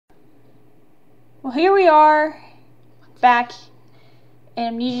Well, here we are, back in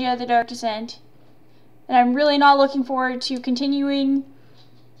Amnesia: The Dark Descent, and I'm really not looking forward to continuing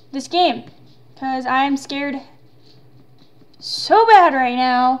this game, because I'm scared so bad right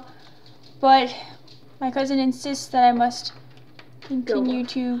now, but my cousin insists that I must continue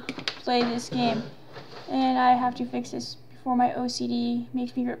to play this game, and I have to fix this before my OCD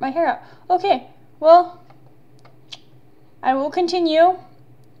makes me rip my hair out. Okay, well, I will continue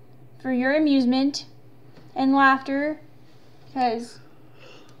for your amusement and laughter, because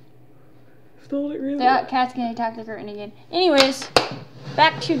that cat's gonna attack the curtain again. Anyways,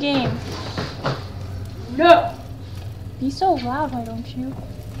 back to game. No! Be so loud, why don't you?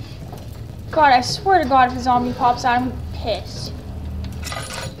 God, I swear to God, if a zombie pops out, I'm pissed.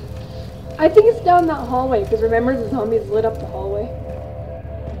 I think it's down that hallway, because remember the zombies lit up the hallway?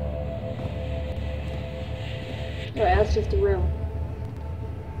 Oh, that's just a room.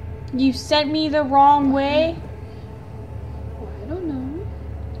 You sent me the wrong way? Well, I don't know.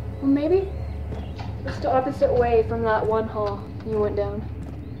 Well, maybe it's the opposite way from that one hall you went down.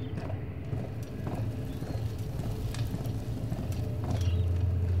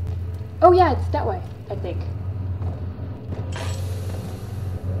 Oh yeah, it's that way, I think.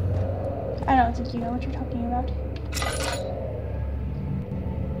 I don't think you know what you're talking about.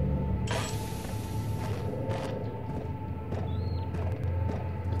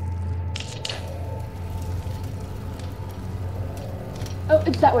 Oh,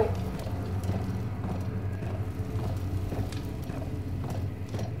 it's that way.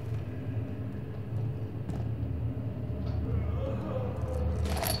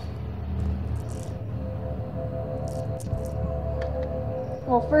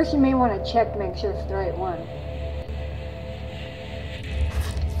 Well, first you may want to check to make sure it's the right one.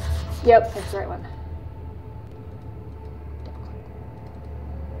 Yep, it's the right one.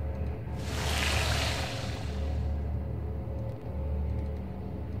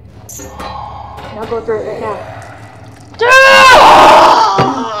 Now go through it right now.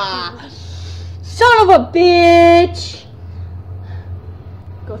 Son of a bitch!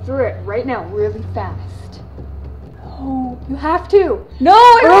 Go through it right now, really fast. Oh, you have to. No,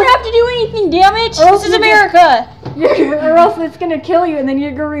 I don't have to do anything, damn it! This is America! Or else it's gonna kill you and then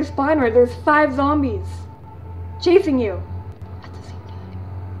you're gonna respawn where there's 5 zombies chasing you at the same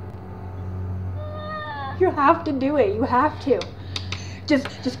time. You have to do it, you have to.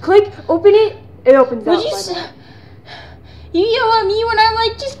 Just click, open it, it opens up. You yell at me when I'm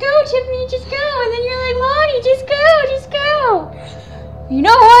like, just go, Tiffany, just go, and then you're like, Lonnie, just go, just go. You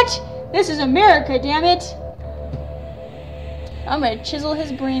know what? This is America, damn it. I'm gonna chisel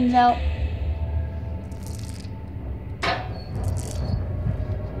his brains out.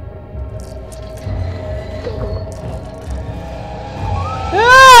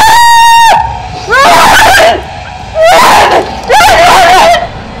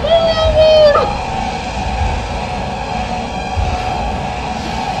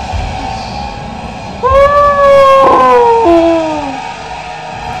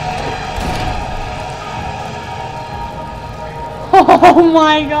 Oh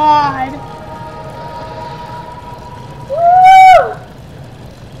my God! Woo! I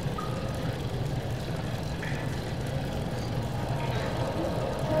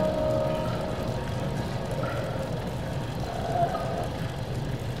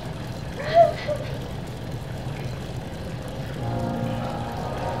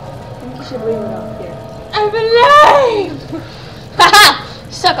think you should leave it up here. I'm alive! Haha!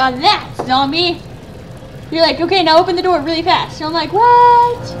 Suck on that, zombie! You're like, okay, now open the door really fast. And I'm like,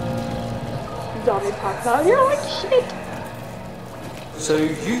 what? Zombie pops out and you're like, shit. So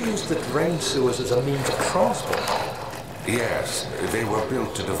you used the drain sewers as a means of transport? Yes, they were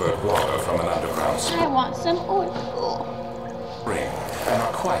built to divert water from an underground I want some oil. spring and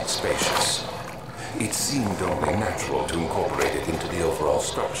are quite spacious. It seemed only natural to incorporate it into the overall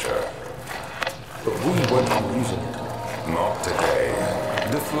structure. But we weren't using it. Not today.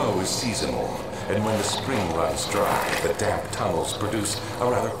 The flow is seasonal. And when the spring runs dry, the damp tunnels produce a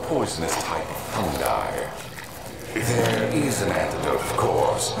rather poisonous type of fungi. There is an antidote, of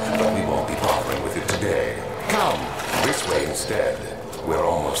course, but we won't be bothering with it today. Come, this way instead. We're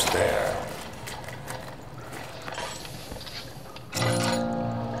almost there.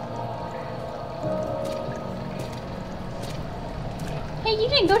 Hey, you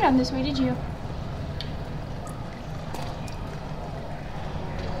didn't go down this way, did you?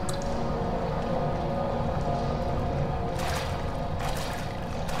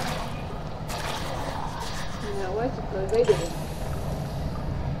 No, I suppose I did.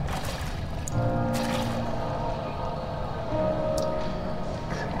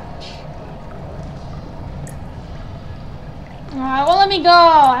 It won't let me go.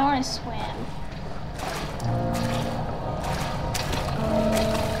 I want to swim.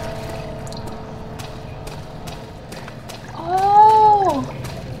 Oh!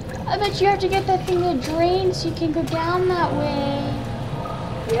 I bet you have to get that thing to drain so you can go down that way.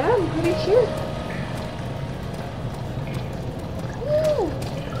 Yeah, I'm pretty sure. Woo!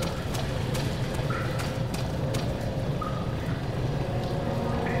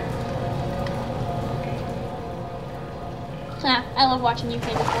 I love watching you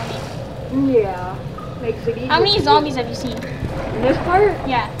play before me. Yeah, makes it easy. How many zombies have you seen? In this part?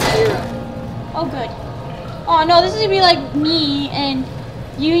 Yeah. 0. Oh, good. Oh, no, this is gonna be like me and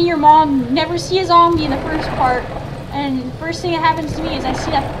you and your mom never see a zombie in the first part. And the first thing that happens to me is I see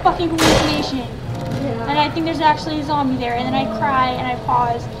that fucking hallucination. Yeah. And I think there's actually a zombie there. And then I cry and I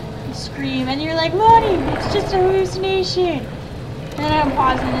pause and scream. And you're like, Monty, it's just a hallucination. And then I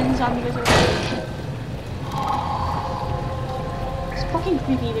pause and then the zombie goes away. It's fucking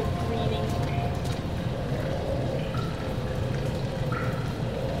creepy, they're breathing.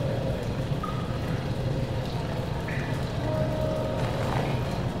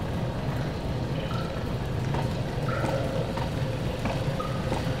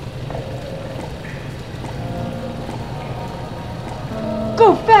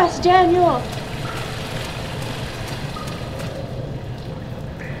 Go fast, Daniel!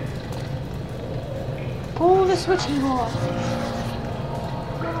 Pull the switch, Evil.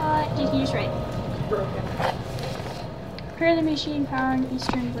 What? He's right. Broken. Repair the machine powering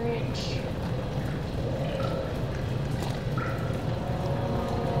Eastern Bridge.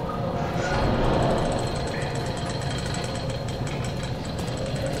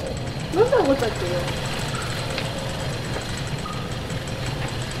 What does that look like to you?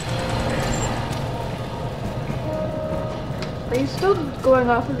 Are you still going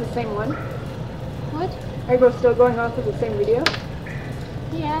off of the same one? What? Are you both still going off of the same video?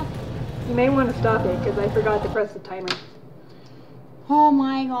 Yeah. You may want to stop it because I forgot to press the timer. Oh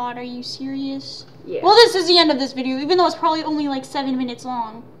my god, are you serious? Yeah. Well, this is the end of this video, even though it's probably only like 7 minutes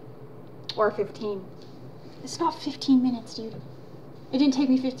long. Or 15. It's not 15 minutes, dude. It didn't take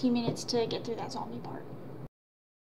me 15 minutes to get through that zombie part.